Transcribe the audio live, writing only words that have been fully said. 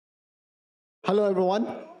Hello, everyone.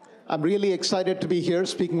 I'm really excited to be here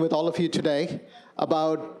speaking with all of you today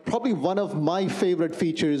about probably one of my favorite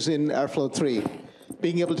features in Airflow 3,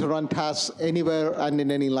 being able to run tasks anywhere and in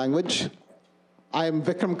any language. I am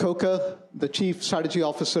Vikram Koka, the Chief Strategy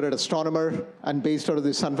Officer at Astronomer and based out of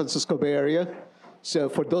the San Francisco Bay Area. So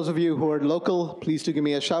for those of you who are local, please do give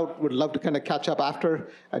me a shout. Would love to kind of catch up after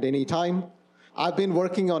at any time. I've been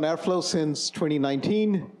working on Airflow since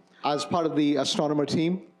 2019 as part of the Astronomer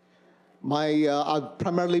team. I've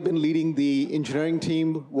primarily been leading the engineering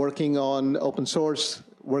team, working on open source,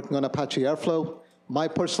 working on Apache Airflow. My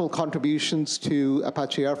personal contributions to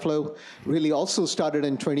Apache Airflow really also started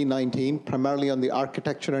in 2019, primarily on the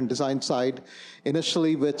architecture and design side,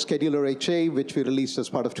 initially with Scheduler HA, which we released as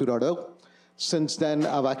part of 2.0. Since then,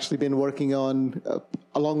 I've actually been working on,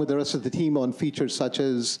 along with the rest of the team, on features such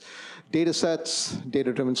as data sets,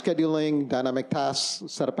 data-driven scheduling, dynamic tasks,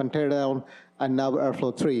 setup and teardown, and now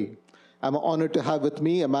Airflow 3. I'm honored to have with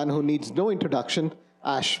me a man who needs no introduction,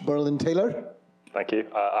 Ash Berlin-Taylor. Thank you.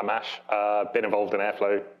 I'm Ash. Been involved in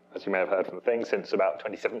Airflow, as you may have heard from the thing, since about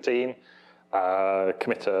 2017.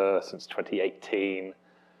 Committer since 2018.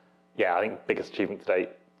 Yeah, I think biggest achievement to date,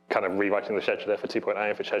 kind of rewriting the scheduler for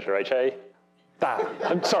 2.0 for Scheduler HA.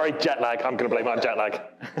 I'm sorry, jet lag. I'm going to blame it on jet lag.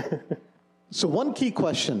 So one key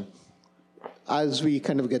question as we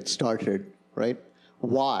kind of get started, right?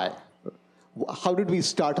 Why? How did we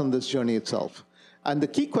start on this journey itself? And the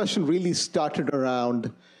key question really started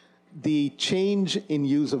around the change in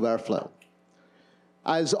use of Airflow.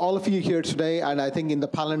 As all of you here today, and I think in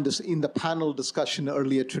the panel discussion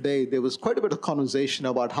earlier today, there was quite a bit of conversation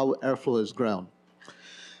about how Airflow has grown.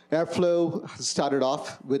 Airflow has started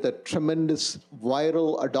off with a tremendous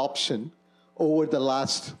viral adoption over the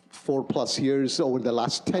last 4+ years, over the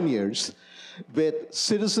last 10 years, with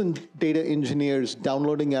citizen data engineers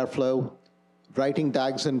downloading Airflow, writing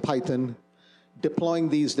DAGs in Python, deploying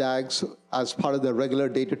these DAGs as part of their regular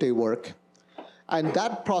day-to-day work. And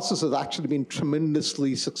that process has actually been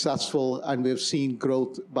tremendously successful, and we've seen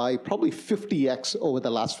growth by probably 50x over the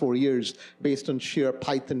last 4 years based on sheer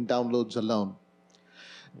Python downloads alone.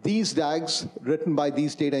 These DAGs, written by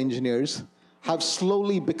these data engineers, have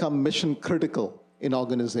slowly become mission critical in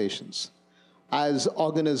organizations. As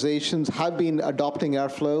organizations have been adopting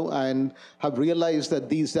Airflow and have realized that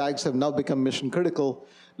these DAGs have now become mission critical,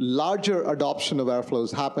 larger adoption of Airflow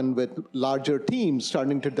has happened with larger teams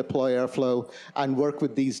starting to deploy Airflow and work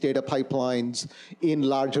with these data pipelines in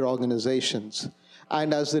larger organizations.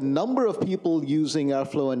 And as the number of people using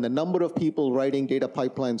Airflow and the number of people writing data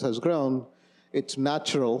pipelines has grown, it's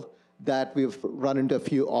natural that we've run into a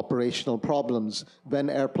few operational problems when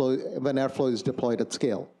Airflow is deployed at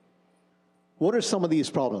scale. What are some of these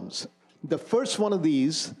problems? The first one of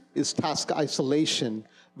these is task isolation,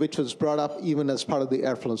 which was brought up even as part of the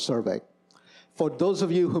Airflow survey. For those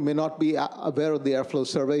of you who may not be aware of the Airflow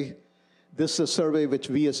survey, this is a survey which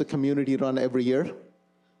we as a community run every year.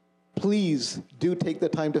 Please do take the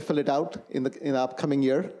time to fill it out in the upcoming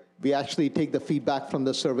year. We actually take the feedback from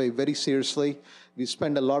the survey very seriously. We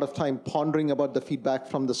spend a lot of time pondering about the feedback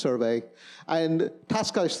from the survey, and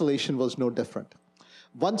task isolation was no different.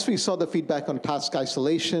 Once we saw the feedback on task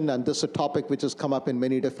isolation, and this is a topic which has come up in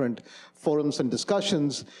many different forums and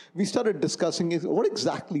discussions, we started discussing what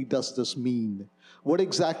exactly does this mean? What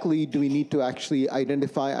exactly do we need to actually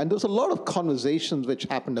identify? And there's a lot of conversations which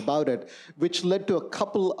happened about it, which led to a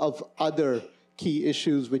couple of other key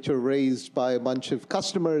issues which were raised by a bunch of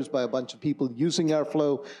customers, by a bunch of people using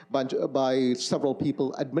Airflow, by several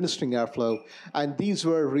people administering Airflow. And these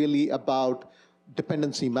were really about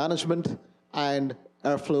dependency management and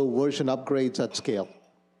Airflow version upgrades at scale.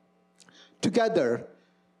 Together,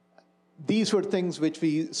 these were things which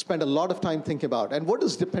we spent a lot of time thinking about. And what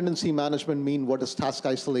does dependency management mean? What does task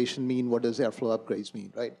isolation mean? What does Airflow upgrades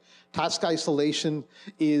mean, right? Task isolation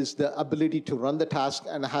is the ability to run the task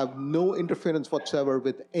and have no interference whatsoever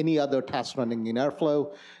with any other task running in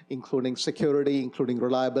Airflow, including security, including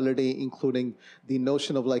reliability, including the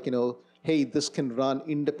notion of hey, this can run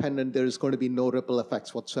independent. There's going to be no ripple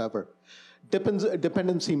effects whatsoever.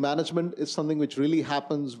 Dependency management is something which really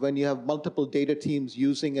happens when you have multiple data teams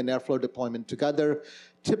using an Airflow deployment together.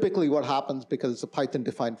 Typically what happens, because it's a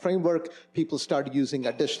Python-defined framework, people start using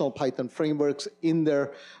additional Python frameworks in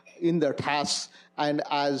their tasks, and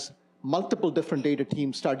as multiple different data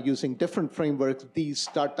teams start using different frameworks, these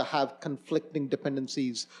start to have conflicting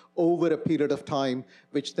dependencies over a period of time,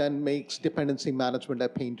 which then makes dependency management a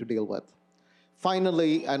pain to deal with.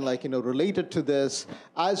 Finally, and related to this,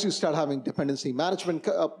 as you start having dependency management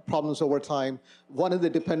problems over time, one of the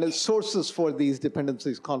dependent sources for these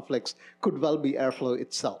dependencies conflicts could well be Airflow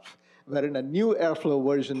itself, wherein a new Airflow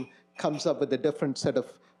version comes up with a different set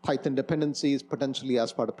of Python dependencies, potentially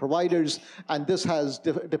as part of providers, and this has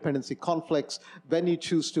dependency conflicts when you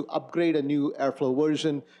choose to upgrade a new Airflow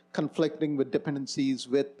version, conflicting with dependencies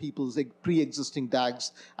with people's pre-existing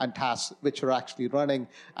DAGs and tasks which are actually running,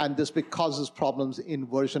 and this causes problems in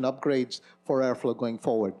version upgrades for Airflow going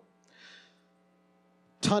forward.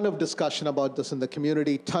 Ton of discussion about this in the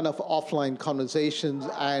community, ton of offline conversations,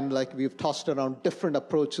 and like we've tossed around different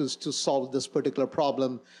approaches to solve this particular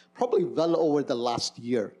problem, probably well over the last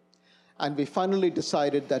year. And we finally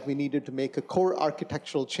decided that we needed to make a core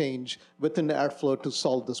architectural change within Airflow to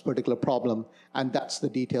solve this particular problem, and that's the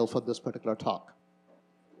detail for this particular talk.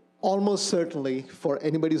 Almost certainly, for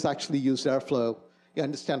anybody who's actually used Airflow, you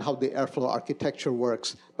understand how the Airflow architecture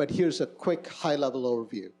works, but here's a quick high-level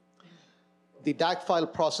overview. The DAG file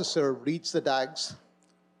processor reads the DAGs,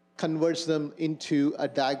 converts them into a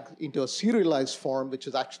DAG, into a serialized form, which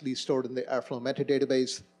is actually stored in the Airflow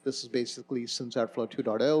metadatabase. This is basically since Airflow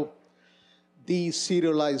 2.0. These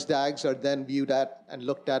serialized DAGs are then viewed at and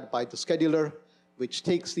looked at by the scheduler, which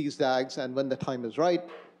takes these DAGs and when the time is right,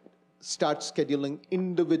 starts scheduling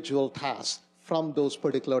individual tasks from those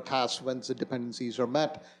particular tasks when the dependencies are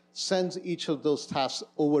met, sends each of those tasks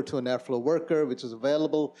over to an Airflow worker, which is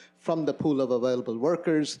available from the pool of available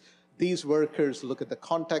workers. These workers look at the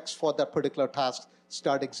context for that particular task,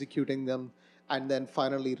 start executing them, and then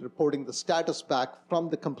finally reporting the status back from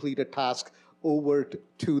the completed task over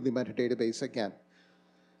to the metadatabase again.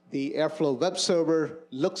 The Airflow web server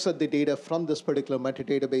looks at the data from this particular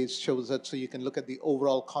metadatabase, shows it so you can look at the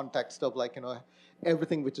overall context of like,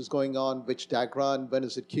 everything which is going on, which DAG run, when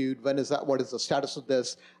is it queued, when is that, what is the status of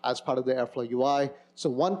this as part of the Airflow UI. So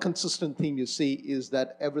one consistent theme you see is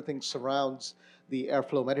that everything surrounds the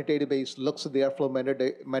Airflow metadatabase, looks at the Airflow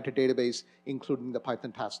metadatabase, including the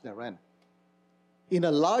Python task therein. In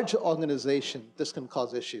a large organization, this can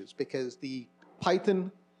cause issues because the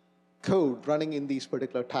Python code running in these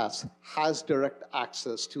particular tasks has direct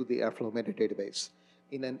access to the Airflow metadatabase.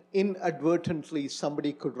 Inadvertently,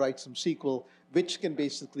 somebody could write some SQL which can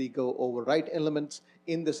basically go overwrite elements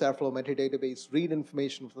in this Airflow metadatabase, read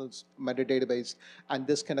information from this metadatabase, and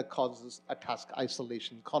this kind of causes a task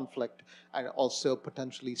isolation conflict and also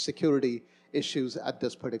potentially security issues at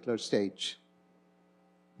this particular stage.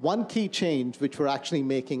 One key change which we're actually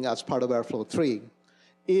making as part of Airflow 3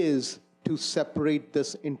 is to separate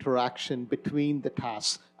this interaction between the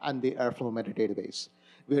tasks and the Airflow metadatabase.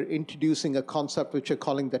 We're introducing a concept which we're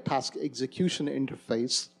calling the task execution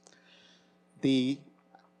interface. The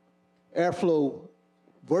Airflow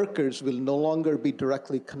workers will no longer be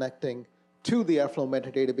directly connecting to the Airflow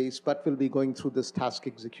metadatabase, but will be going through this task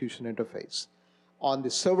execution interface. On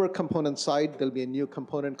the server component side, there'll be a new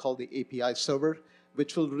component called the API server,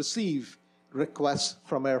 which will receive requests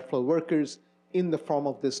from Airflow workers in the form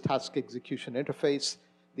of this task execution interface.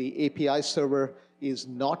 The API server is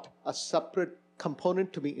not a separate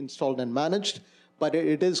component to be installed and managed, but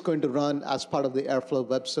it is going to run as part of the Airflow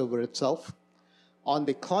web server itself. On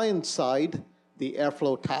the client side, the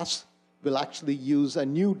Airflow tasks will actually use a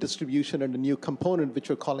new distribution and a new component, which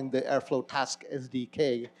we're calling the Airflow Task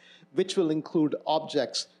SDK, which will include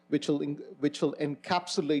objects which will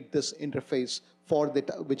encapsulate this interface for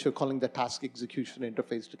which we're calling the task execution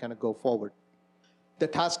interface to kind of go forward. The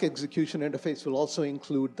task execution interface will also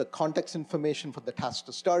include the context information for the task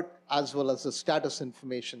to start, as well as the status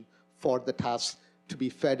information for the task to be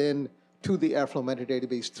fed in to the Airflow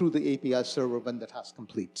metadatabase through the API server when the task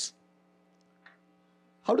completes.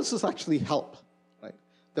 How does this actually help? Right?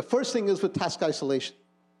 The first thing is with task isolation.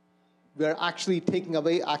 We're actually taking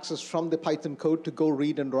away access from the Python code to go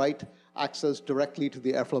read and write access directly to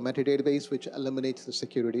the Airflow metadatabase, which eliminates the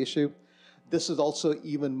security issue. This is also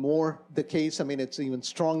even more the case. I mean, it's even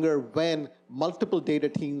stronger when multiple data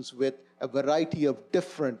teams with a variety of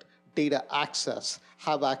different data access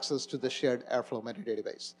have access to the shared Airflow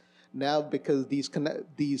metadatabase. Now, because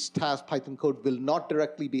these tasks, Python code will not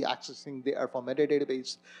directly be accessing the Airflow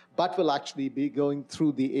metadatabase, but will actually be going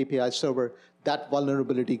through the API server, that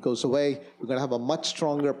vulnerability goes away. We're going to have a much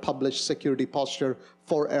stronger published security posture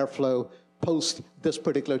for Airflow post this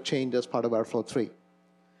particular change as part of Airflow 3.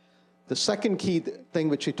 The second key thing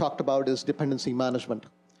which we talked about is dependency management.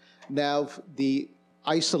 Now, the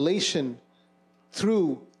isolation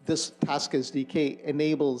through this task SDK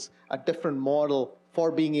enables a different model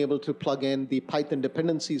for being able to plug in the Python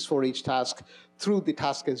dependencies for each task through the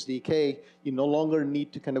task SDK. You no longer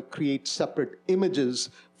need to kind of create separate images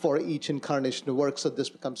for each incarnation to work. So this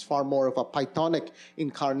becomes far more of a Pythonic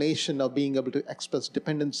incarnation of being able to express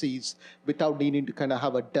dependencies without needing to kind of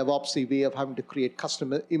have a DevOpsy way of having to create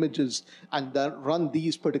custom images and then run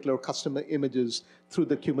these particular custom images through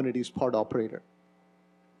the Kubernetes pod operator.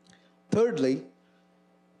 Thirdly,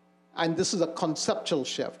 and this is a conceptual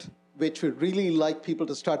shift, which would really like people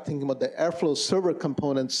to start thinking about the Airflow server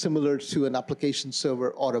components similar to an application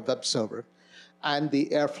server or a web server, and the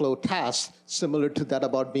Airflow tasks similar to that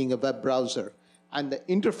about being a web browser. And the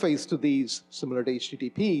interface to these, similar to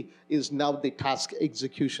HTTP, is now the task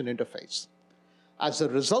execution interface. As a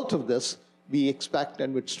result of this, we expect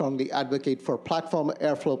and would strongly advocate for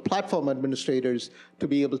Airflow platform administrators to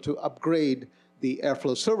be able to upgrade the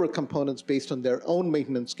Airflow server components based on their own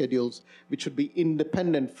maintenance schedules, which would be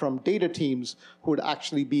independent from data teams who would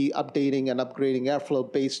actually be updating and upgrading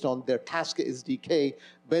Airflow based on their task SDK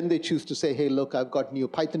when they choose to say, hey, look, I've got new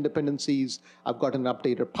Python dependencies, I've got an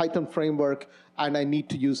updated Python framework, and I need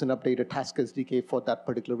to use an updated task SDK for that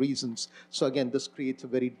particular reasons. So again, this creates a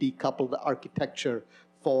very decoupled architecture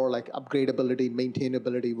for like upgradability,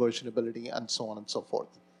 maintainability, versionability, and so on and so forth.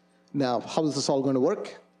 Now, how is this all going to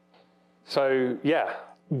work? So yeah,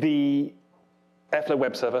 the Airflow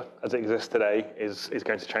web server as it exists today is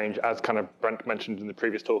going to change. As kind of Brent mentioned in the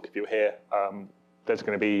previous talk, if you were here, there's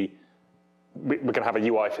going to be, we're going to have a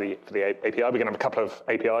UI for the API. We're going to have a couple of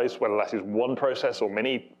APIs, whether that is one process or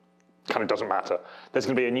many, kind of doesn't matter. There's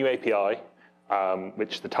going to be a new API,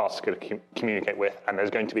 which the tasks are going to communicate with, and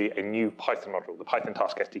there's going to be a new Python module, the Python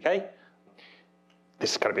Task SDK.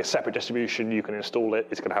 This is going to be a separate distribution. You can install it.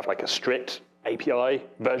 It's going to have like a strict API,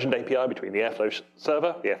 versioned API between the Airflow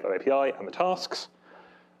server, the Airflow API, and the tasks.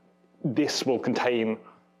 This will contain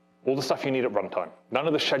all the stuff you need at runtime. None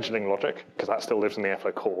of the scheduling logic, because that still lives in the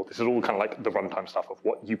Airflow core. This is all kind of like the runtime stuff of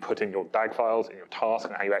what you put in your DAG files, in your task,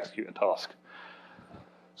 and how you execute a task.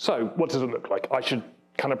 So what does it look like? I should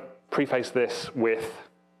kind of preface this with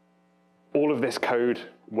all of this code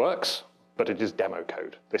works, but it is demo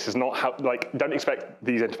code. This is not how, like, don't expect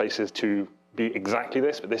these interfaces to be exactly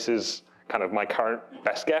this, but this is kind of my current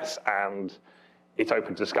best guess, and it's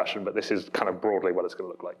open to discussion, but this is kind of broadly what it's going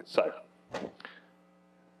to look like. So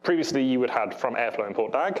previously you would have from Airflow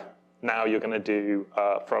import DAG. Now you're going to do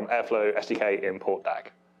from Airflow SDK import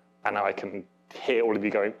DAG. And now I can hear all of you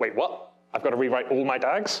going, wait, what? I've got to rewrite all my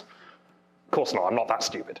DAGs? Of course not, I'm not that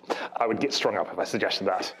stupid. I would get strung up if I suggested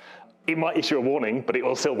that. It might issue a warning, but it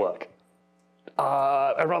will still work.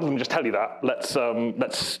 Rather than just tell you that, let's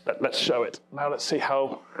show it. Now let's see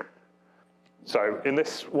how. So in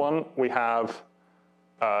this one, we have,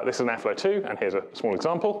 this is an Airflow 2, and here's a small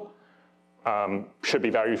example. Should be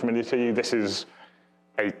very familiar to you. This is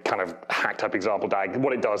a kind of hacked up example DAG.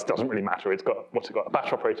 What it does doesn't really matter. It's got, what's it got? A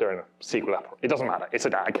bash operator and a SQL operator. It doesn't matter, it's a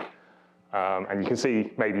DAG. And you can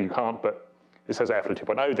see, maybe you can't, but it says Airflow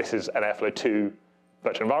 2.0. This is an Airflow 2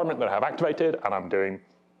 virtual environment that I have activated, and I'm doing,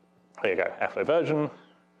 there you go, Airflow version,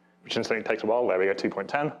 which incidentally takes a while. There we go,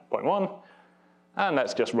 2.10.1. And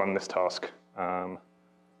let's just run this task,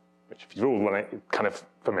 which if you've all run it, kind of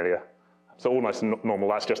familiar. So almost normal,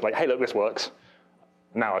 that's just like, hey, look, this works.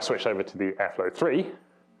 Now I switched over to the Airflow 3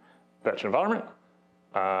 virtual environment,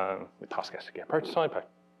 with task SDK prototype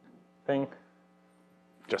thing,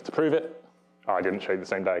 just to prove it. Oh, I didn't show you the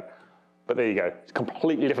same DAG. But there you go, it's a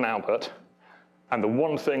completely different output. And the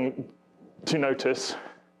one thing to notice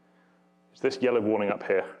is this yellow warning up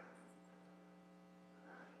here.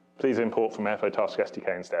 Please import from Airflow Task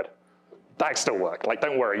SDK instead. DAGs still work. Like,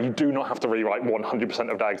 don't worry, you do not have to rewrite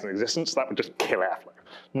 100% of DAGs in existence. That would just kill Airflow.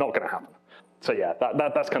 Not going to happen. So yeah,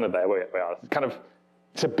 that's kind of there where we are.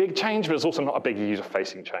 It's a big change, but it's also not a big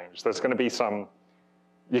user-facing change. There's going to be some,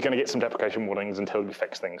 you're going to get some deprecation warnings until we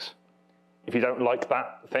fix things. If you don't like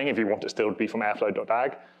that thing, if you want it still to be from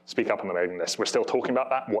airflow.dag, speak up on the mailing list. We're still talking about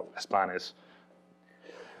that, what this plan is.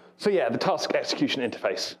 So yeah, the task execution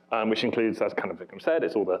interface, which includes, as kind of Vikram said,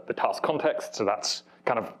 it's all the task context. So that's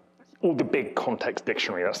kind of all the big context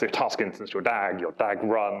dictionary. That's the task instance, your DAG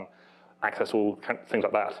run, access all things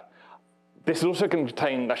like that. This is also going to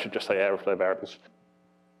contain, I should just say Airflow variables,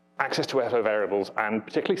 access to Airflow variables, and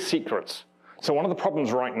particularly secrets. So one of the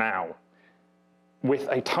problems right now with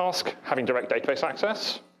a task having direct database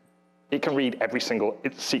access, it can read every single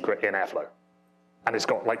secret in Airflow. And it's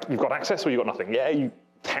got, like, you've got access or you've got nothing. Yeah, you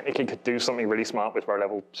technically could do something really smart with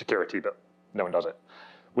row-level security, but no one does it.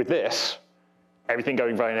 With this, everything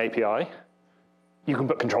going via an API, you can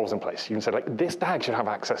put controls in place. You can say, like, this DAG should have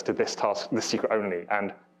access to this task, this secret only,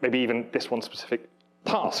 and maybe even this one specific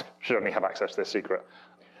task should only have access to this secret.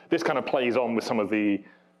 This kind of plays on with some of the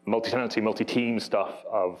multi-tenancy, multi-team stuff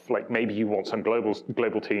of like maybe you want some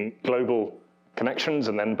global connections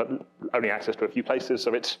and then but only access to a few places.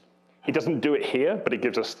 So it doesn't do it here, but it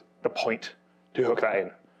gives us the point to hook that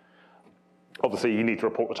in. Obviously, you need to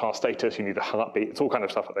report the task status, you need the heartbeat, it's all kind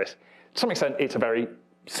of stuff like this. To some extent, it's a very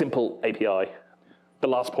simple API. The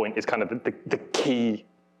last point is kind of the key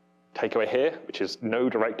takeaway here, which is no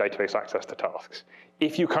direct database access to tasks.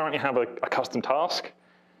 If you currently have a custom task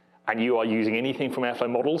and you are using anything from Airflow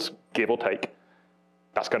models, give or take,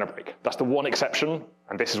 that's going to break. That's the one exception,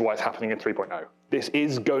 and this is why it's happening in 3.0. This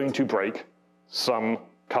is going to break some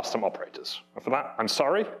custom operators. And for that, I'm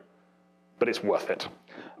sorry, but it's worth it,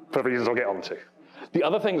 for the reasons I'll get onto. The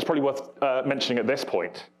other thing that's probably worth mentioning at this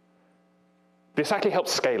point, this actually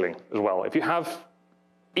helps scaling as well. If you have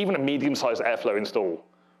even a medium-sized Airflow install,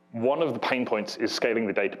 one of the pain points is scaling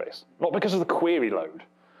the database. Not because of the query load,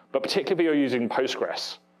 but particularly if you're using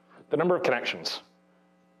Postgres, the number of connections.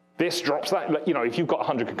 This drops that, you know, if you've got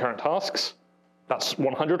 100 concurrent tasks, that's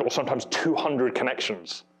 100 or sometimes 200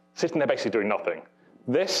 connections sitting there basically doing nothing.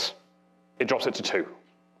 This, it drops it to 2.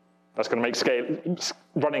 That's going to make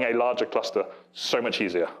running a larger cluster so much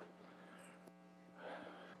easier.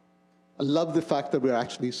 I love the fact that we're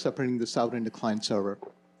actually separating this out into client server,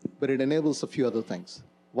 but it enables a few other things.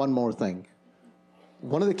 One more thing.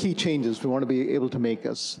 One of the key changes we want to be able to make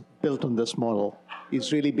as built on this model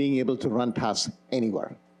is really being able to run tasks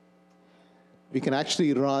anywhere. We can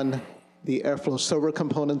actually run the Airflow server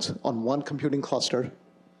components on one computing cluster.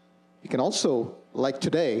 You can also, like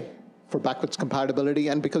today, for backwards compatibility,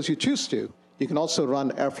 and because you choose to, you can also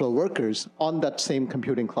run Airflow workers on that same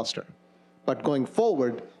computing cluster. But going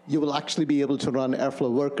forward, you will actually be able to run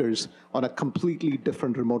Airflow workers on a completely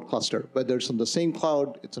different remote cluster, whether it's on the same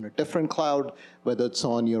cloud, it's on a different cloud, whether it's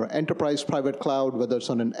on your enterprise private cloud, whether it's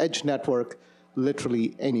on an edge network,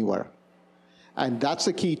 literally anywhere. And that's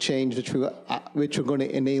a key change which we're going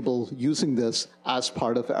to enable using this as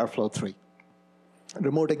part of Airflow 3.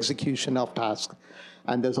 Remote execution of tasks.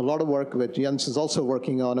 And there's a lot of work that Jens is also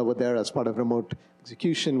working on over there as part of remote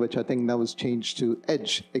execution, which I think now is changed to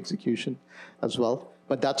edge execution as well.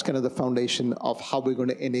 But that's kind of the foundation of how we're going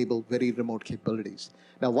to enable very remote capabilities.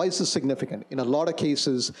 Now, why is this significant? In a lot of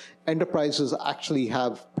cases, enterprises actually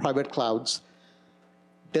have private clouds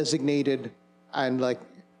designated, and like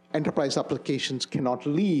enterprise applications cannot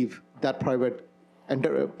leave that private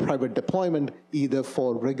deployment either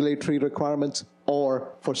for regulatory requirements or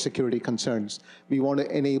for security concerns. We want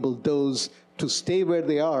to enable those to stay where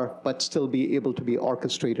they are, but still be able to be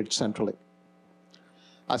orchestrated centrally.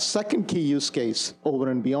 A second key use case over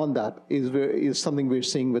and beyond that is something we're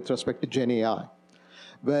seeing with respect to Gen AI,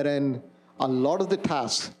 wherein a lot of the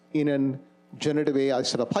tasks in a generative AI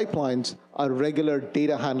set of pipelines are regular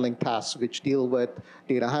data handling tasks, which deal with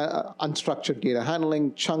unstructured data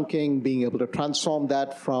handling, chunking, being able to transform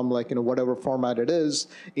that from whatever format it is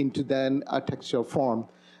into then a textual form.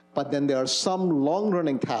 But then there are some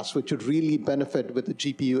long-running tasks which would really benefit with the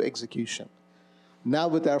GPU execution. Now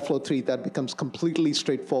with Airflow 3, that becomes completely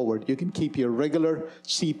straightforward. You can keep your regular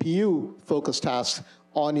CPU-focused tasks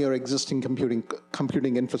on your existing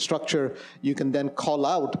computing infrastructure. You can then call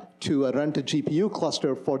out to rent a GPU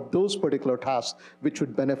cluster for those particular tasks which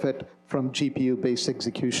would benefit from GPU-based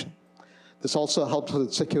execution. This also helps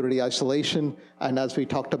with security isolation, and as we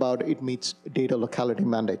talked about, it meets data locality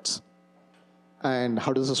mandates. And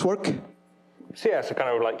how does this work? So yeah, so kind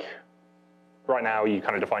of like, right now you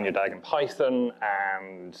kind of define your DAG in Python,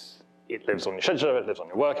 and it lives on your scheduler, it lives on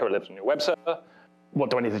your worker, it lives on your web server. What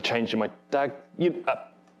do I need to change in my DAG?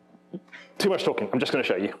 Too much talking, I'm just going to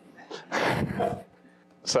show you.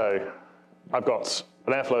 So I've got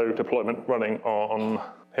an Airflow deployment running on,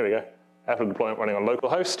 here we go, Airflow deployment running on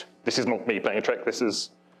localhost. This is not me playing a trick, this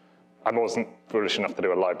is, I wasn't foolish enough to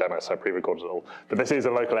do a live demo, so I pre-recorded it all. But this is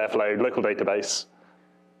a local Airflow, local database.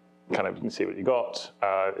 Kind of, you can see what you got.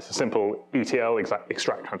 It's a simple ETL,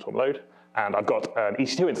 extract, transform, load. And I've got an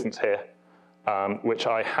EC2 instance here, which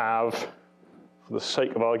I have, for the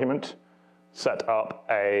sake of argument, set up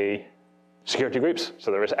a security groups.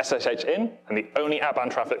 So there is SSH in, and the only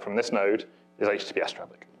outbound traffic from this node is HTTPS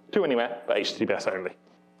traffic. To anywhere, but HTTPS only.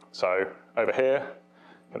 So over here,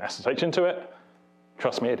 you can SSH into it.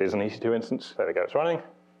 Trust me, it is an EC2 instance. There we go, it's running.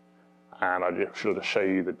 And I should just show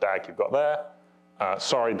you the DAG you've got there.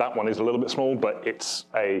 Sorry, that one is a little bit small, but it's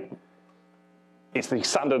the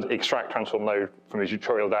standard extract transform node from the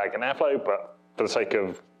tutorial DAG in Airflow, but for the sake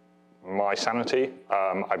of my sanity,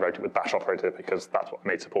 I wrote it with BashOperator because that's what I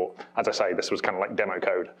made support. As I say, this was kind of like demo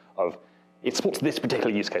code of, it supports this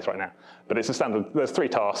particular use case right now, but it's a standard, there's 3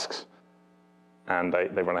 tasks, and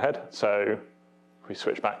they run ahead. So if we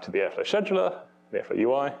switch back to the Airflow scheduler, the Airflow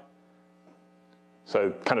UI,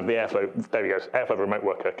 so kind of the Airflow, there we go, Airflow Remote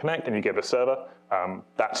Worker Connect, and you give a server.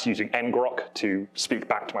 That's using ngrok to speak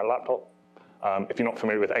back to my laptop. If you're not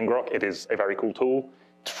familiar with ngrok, it is a very cool tool.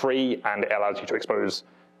 It's free, and it allows you to expose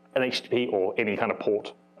an HTTP or any kind of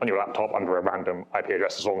port on your laptop under a random IP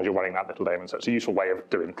address, as long as you're running that little daemon. So it's a useful way of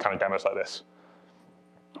doing kind of demos like this.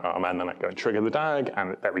 And then I go and trigger the DAG,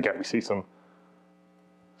 and there we go. We see some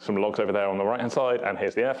logs over there on the right-hand side, and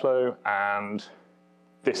here's the Airflow, and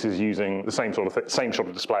this is using the same sort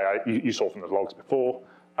of display you saw from the logs before.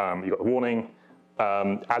 You got the warning.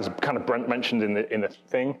 As kind of Brent mentioned in the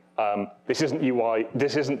thing, this isn't UI,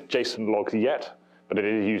 this isn't JSON logs yet, but it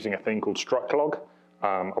is using a thing called struct log,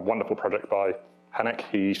 a wonderful project by Hanek.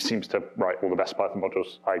 He seems to write all the best Python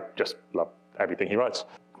modules. I just love everything he writes.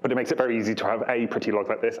 But it makes it very easy to have a pretty log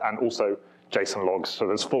like this, and also JSON logs. So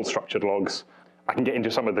there's full structured logs. I can get into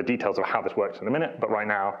some of the details of how this works in a minute, but right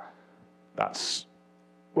now, that's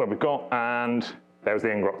what we've got. And there's the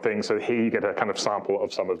ngrok thing. So here you get a kind of sample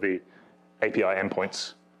of some of the API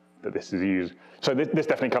endpoints that this is used. So this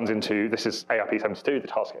definitely comes into, this is ARP72, the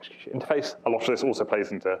task execution interface. A lot of this also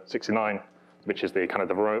plays into 69, which is the kind of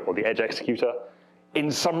the remote or the edge executor. In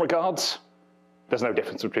some regards, there's no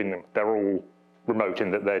difference between them. They're all remote in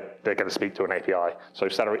that they're going to speak to an API. So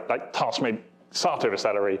Celery, like tasks may start over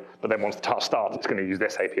Celery, but then once the task starts, it's going to use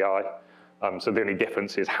this API. So the only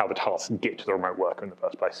difference is how the tasks get to the remote worker in the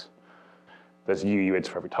first place. There's UUIDs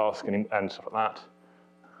for every task and stuff like that.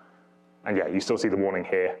 And yeah, you still see the warning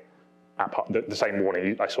here. The same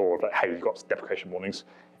warning I saw of, hey, you've got deprecation warnings.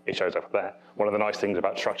 It shows up there. One of the nice things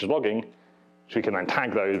about structured logging is we can then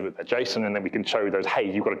tag those with a JSON, and then we can show those,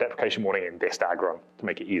 hey, you've got a deprecation warning in this DAG run to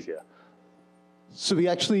make it easier. So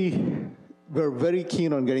we're very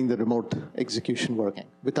keen on getting the remote execution working,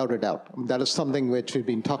 without a doubt. I mean, that is something which we've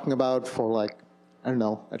been talking about for like, I don't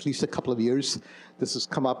know, at least a couple of years. This has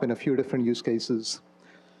come up in a few different use cases.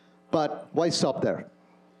 But why stop there?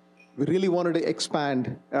 We really wanted to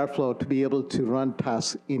expand Airflow to be able to run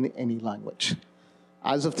tasks in any language.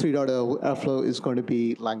 As of 3.0, Airflow is going to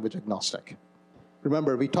be language agnostic.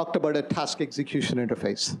 Remember, we talked about a task execution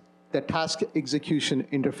interface. The task execution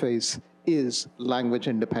interface is language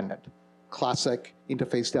independent, classic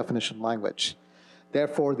interface definition language.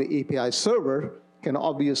 Therefore, the API server can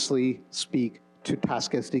obviously speak to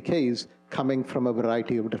task SDKs coming from a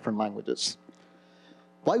variety of different languages.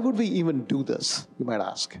 Why would we even do this, you might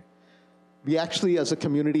ask? We actually, as a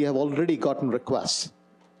community, have already gotten requests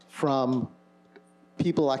from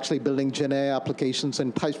people actually building GenAI applications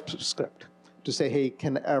in TypeScript to say, hey,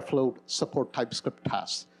 can Airflow support TypeScript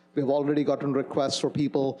tasks? We've already gotten requests for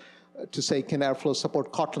people to say, can Airflow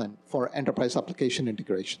support Kotlin for enterprise application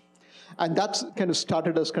integration? And that's kind of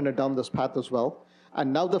started us kind of down this path as well.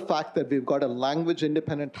 And now the fact that we've got a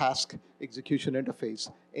language-independent task execution interface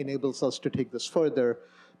enables us to take this further,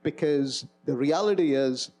 because the reality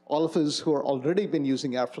is all of us who are already been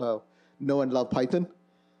using Airflow know and love Python.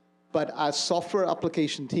 But as software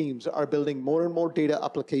application teams are building more and more data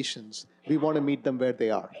applications, we want to meet them where they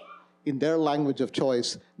are, in their language of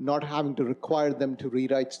choice, not having to require them to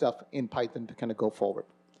rewrite stuff in Python to kind of go forward.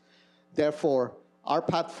 Therefore, our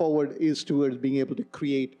path forward is towards being able to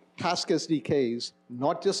create task SDKs,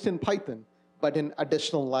 not just in Python, but in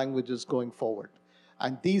additional languages going forward.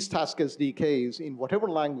 And these task SDKs, in whatever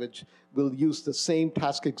language, will use the same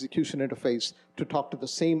task execution interface to talk to the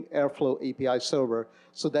same Airflow API server,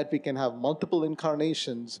 so that we can have multiple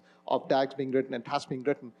incarnations of DAGs being written and tasks being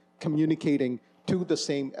written, communicating to the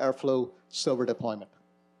same Airflow server deployment.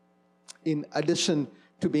 In addition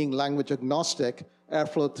to being language agnostic,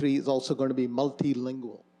 Airflow 3 is also going to be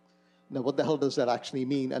multilingual. Now, what the hell does that actually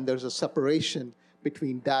mean? And there's a separation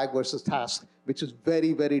between DAG versus task, which is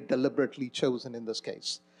very, very deliberately chosen in this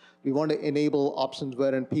case. We want to enable options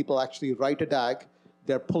wherein people actually write a DAG,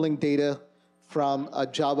 they're pulling data from a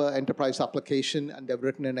Java enterprise application, and they've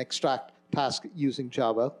written an extract task using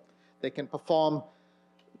Java. They can perform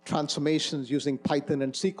transformations using Python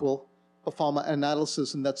and SQL, perform an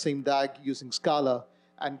analysis in that same DAG using Scala,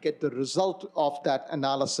 and get the result of that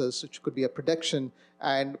analysis, which could be a prediction,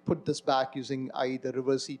 and put this back using, i.e., the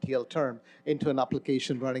reverse ETL term, into an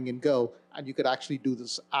application running in Go. And you could actually do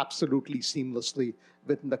this absolutely seamlessly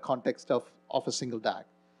within the context of a single DAG.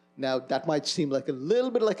 Now, that might seem like a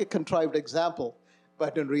little bit like a contrived example,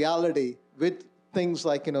 but in reality, with things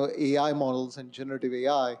like AI models and generative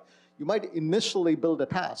AI, you might initially build a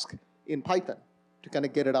task in Python to kind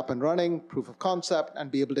of get it up and running, proof of concept,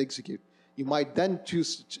 and be able to execute. You might then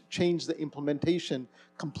choose to change the implementation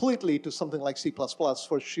completely to something like C++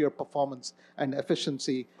 for sheer performance and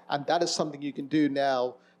efficiency. And that is something you can do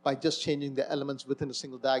now by just changing the elements within a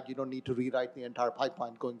single DAG. You don't need to rewrite the entire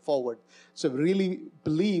pipeline going forward. So we really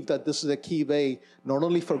believe that this is a key way, not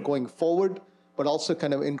only for going forward, but also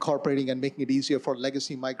kind of incorporating and making it easier for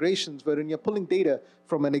legacy migrations, wherein you're pulling data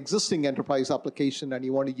from an existing enterprise application and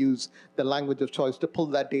you want to use the language of choice to pull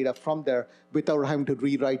that data from there without having to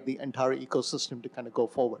rewrite the entire ecosystem to kind of go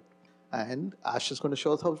forward. And Ash is going to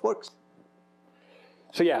show us how it works.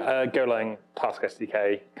 So yeah, Golang Task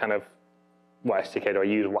SDK, kind of what SDK do I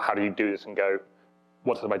use? How do you do this in Go?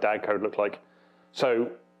 What does my DAG code look like? So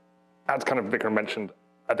as kind of Vikram mentioned,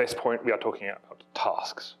 at this point, we are talking about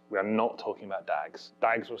tasks. We are not talking about DAGs.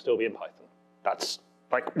 DAGs will still be in Python. That's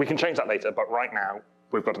like, we can change that later, but right now,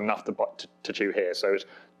 we've got enough to chew here. So it's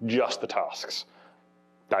just the tasks.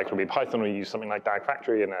 DAGs will be in Python. We use something like DAG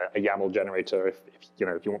Factory and a YAML generator if you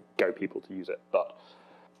want Go people to use it. But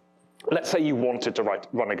let's say you wanted to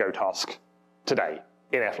run a Go task today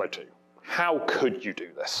in Airflow 2. How could you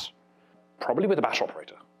do this? Probably with a bash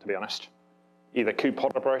operator, to be honest. Either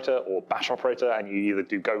pod operator or bash operator, and you either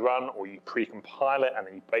do go run or you pre-compile it and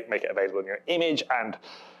then you make it available in your image, and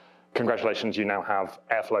congratulations, you now have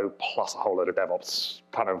Airflow plus a whole load of DevOps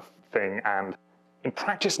kind of thing. And in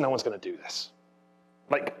practice, no one's going to do this.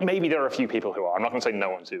 Like, maybe there are a few people who are. I'm not going to say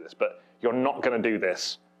no one's do this, but you're not going to do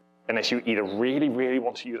this unless you either really, really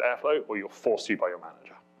want to use Airflow or you're forced to by your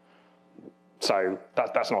manager. So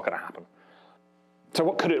that's not going to happen. So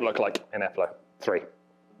what could it look like in Airflow 3?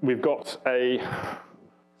 We've got a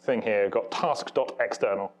thing here, got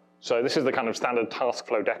task.external. So this is the kind of standard task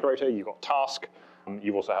flow decorator. You've got task.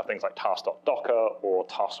 You also have things like task.docker or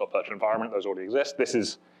task.virtual environment. Those already exist. This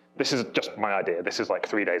is just my idea. This is like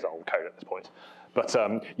 3 days old code at this point. But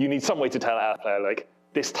you need some way to tell Airflow, like,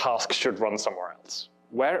 this task should run somewhere else.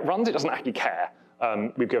 Where it runs, it doesn't actually care.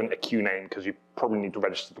 We've given it a queue name because you probably need to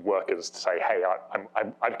register the workers to say, hey,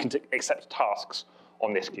 I can accept tasks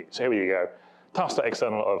on this queue. So here we go.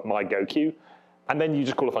 Task.external of my Go queue, and then you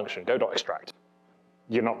just call a function, go.extract.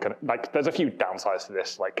 You're not going to, like, there's a few downsides to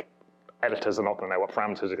this, like editors are not going to know what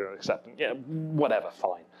parameters are going to accept. And yeah, whatever,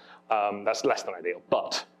 fine. That's less than ideal,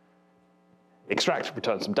 but extract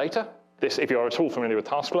returns some data. This, if you're at all familiar with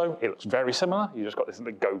TaskFlow, it looks very similar. You just got this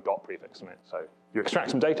go dot prefix in it. So you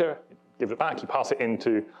extract some data, give it back, you pass it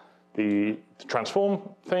into the transform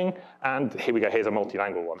thing, and here we go, here's a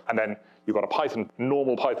multilingual one. And then you've got a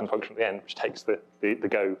normal Python function at the end, which takes the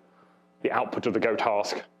output of the Go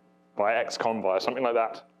task via XCOM, via something like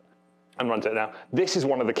that, and runs it. Now, this is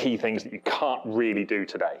one of the key things that you can't really do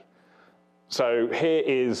today. So here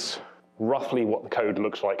is roughly what the code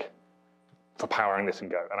looks like for powering this in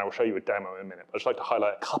Go, and I will show you a demo in a minute. I'd just like to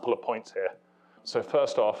highlight a couple of points here. So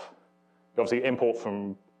first off, you obviously import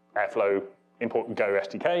from Airflow, import Go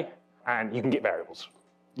SDK, and you can get variables.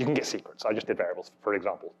 You can get secrets. I just did variables, for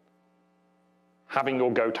example. Having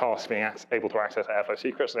your Go task being able to access Airflow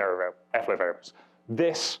secrets and Airflow variables.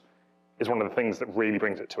 This is one of the things that really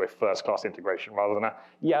brings it to a first-class integration rather than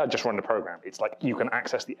just run the program. It's like you can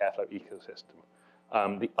access the Airflow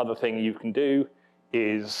ecosystem. The other thing you can do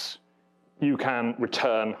is you can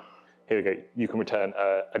return, here we go, you can return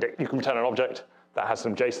an object that has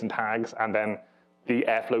some JSON tags, and then the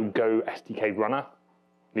Airflow Go SDK runner,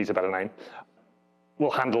 needs a better name, will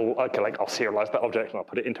handle, okay, like I'll serialize that object and I'll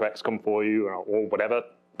put it into XCOM for you or whatever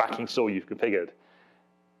backing store you've configured.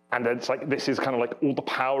 And then it's like, this is kind of like all the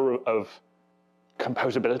power of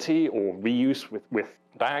composability or reuse with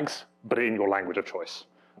DAGs, but in your language of choice.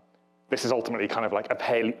 This is ultimately kind of like a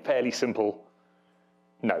fairly small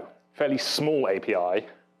API.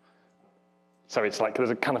 So it's like, there's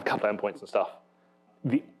a kind of couple of endpoints and stuff.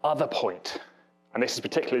 The other point, and this is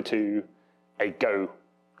particular to a Go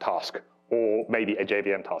task or maybe a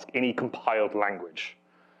JVM task, any compiled language.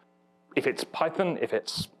 If it's Python, if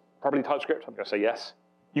it's probably TypeScript, I'm going to say yes.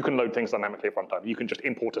 You can load things dynamically at runtime. You can just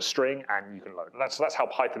import a string and you can load. That's how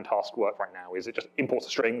Python tasks work right now, is it just imports a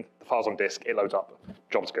string, the file's on disk, it loads up,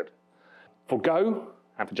 job's good. For Go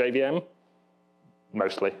and for JVM,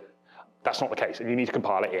 mostly, that's not the case, and you need to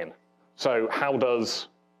compile it in. So how does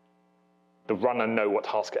the runner know what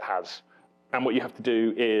task it has? And what you have to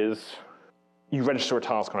do is you register a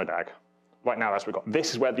task on a DAG. Right now, that's what we've got.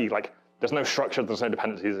 This is where there's no structure, there's no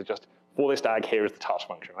dependencies, it's just, for this DAG, here is the task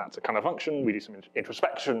function. That's a kind of function, we do some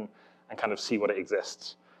introspection and kind of see what it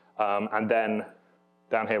exists. And then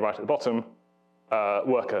down here right at the bottom,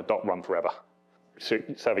 worker.runForever,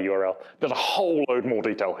 server URL. There's a whole load more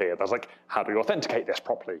detail here. There's like, how do we authenticate this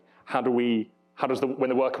properly? When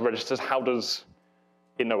the worker registers, how does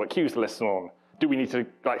it know what queues to listen on? do we need to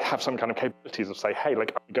like have some kind of capabilities of say, hey,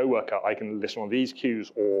 like I'm a Go worker, I can list one of these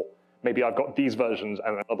queues, or maybe I've got these versions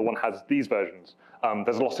and another one has these versions.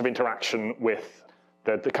 There's lots of interaction with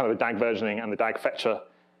the kind of the DAG versioning and the DAG fetcher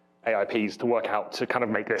AIPs to work out to kind of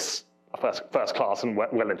make this a first class and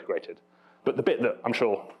well integrated. But the bit that I'm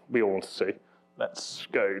sure we all want to see, let's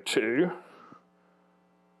go to.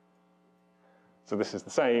 So this is the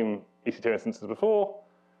same EC2 instance as before.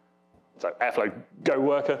 So Airflow Go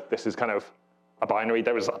worker, this is kind of a binary.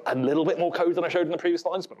 There was a little bit more code than I showed in the previous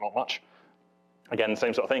slides, but not much. Again,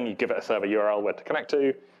 same sort of thing. You give it a server URL where to connect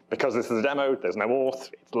to. Because this is a demo, there's no auth.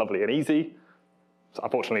 It's lovely and easy. So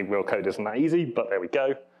unfortunately, real code isn't that easy, but there we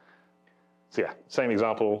go. So yeah, same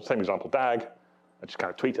example DAG. I just kind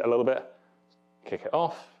of tweak it a little bit, kick it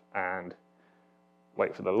off, and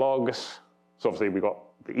wait for the logs. So obviously, we've got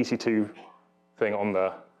the EC2 thing on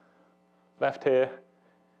the left here.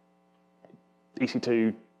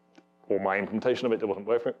 EC2, or my implementation of it, wasn't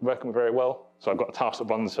working very well. So I've got a task that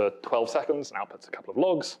runs for 12 seconds and outputs a couple of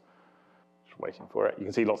logs. Just waiting for it. You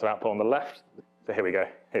can see lots of output on the left. So here we go.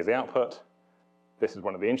 Here's the output. This is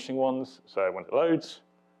one of the interesting ones. So when it loads,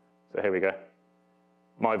 so here we go.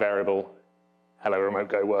 My variable, hello remote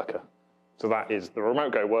Go worker. So that is the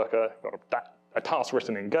remote Go worker. Got a task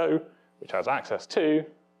written in Go, which has access to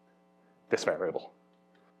this variable.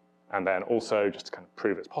 And then also, just to kind of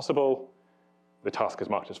prove it's possible, the task is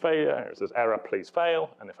marked as failure. It says error, please fail.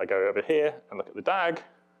 And if I go over here and look at the DAG,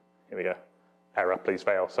 here we go, error, please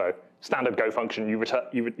fail. So standard Go function,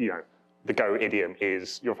 the Go idiom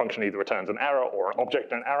is your function either returns an error or an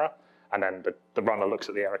object and an error, and then the runner looks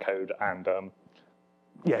at the error code and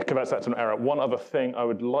converts that to an error. One other thing I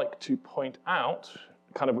would like to point out,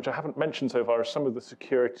 kind of which I haven't mentioned so far, is some of the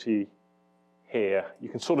security here. You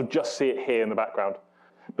can sort of just see it here in the background.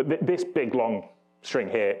 But this big long string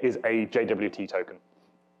here is a JWT token.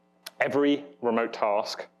 Every remote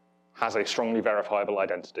task has a strongly verifiable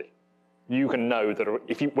identity. You can know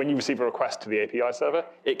that when you receive a request to the API server,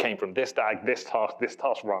 it came from this DAG, this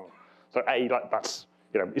task run. So that's,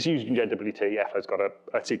 it's used in JWT, Airflow's got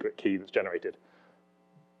a secret key that's generated.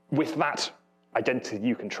 With that identity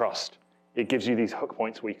you can trust, it gives you these hook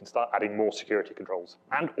points where you can start adding more security controls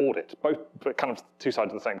and audit, both kind of two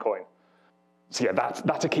sides of the same coin. So yeah,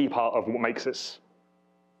 that's a key part of what makes this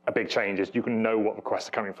a big change, is you can know what requests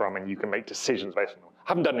are coming from and you can make decisions based on them. I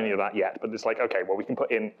haven't done any of that yet, but it's like, okay, well, we can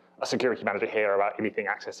put in a security manager here about anything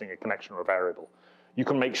accessing a connection or a variable. You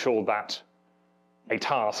can make sure that a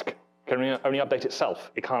task can only update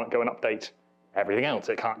itself. It can't go and update everything else.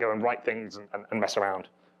 It can't go and write things and mess around.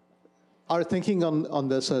 Our thinking on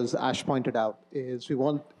this, as Ash pointed out, is we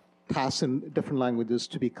want tasks in different languages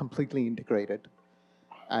to be completely integrated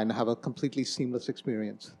and have a completely seamless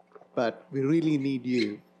experience. But we really need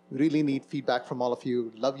you. We really need feedback from all of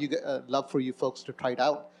you. Love for you folks to try it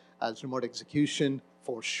out as remote execution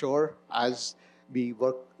for sure as we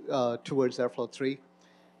work towards Airflow 3.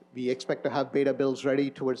 We expect to have beta builds ready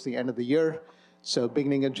towards the end of the year. So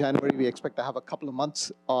beginning of January, we expect to have a couple of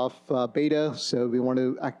months of beta. So we want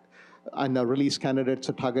to and our release candidates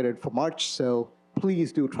are targeted for March. So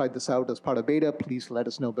please do try this out as part of beta. Please let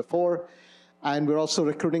us know before. And we're also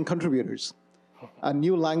recruiting contributors. A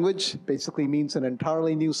new language basically means an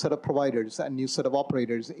entirely new set of providers and new set of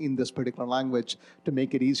operators in this particular language to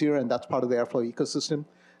make it easier, and that's part of the Airflow ecosystem.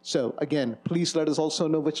 So again, please let us also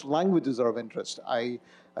know which languages are of interest. I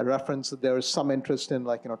referenced that there is some interest in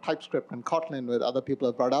TypeScript and Kotlin that other people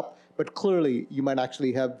have brought up, but clearly you might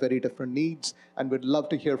actually have very different needs, and we'd love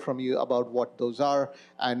to hear from you about what those are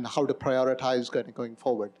and how to prioritize going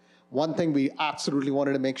forward. One thing we absolutely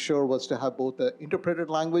wanted to make sure was to have both the interpreted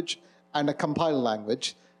language and a compiled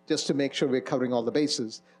language, just to make sure we're covering all the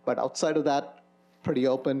bases. But outside of that, pretty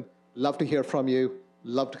open. Love to hear from you.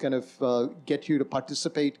 Love to kind of get you to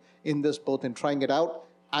participate in this, both in trying it out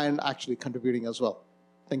and actually contributing as well.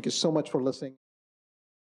 Thank you so much for listening.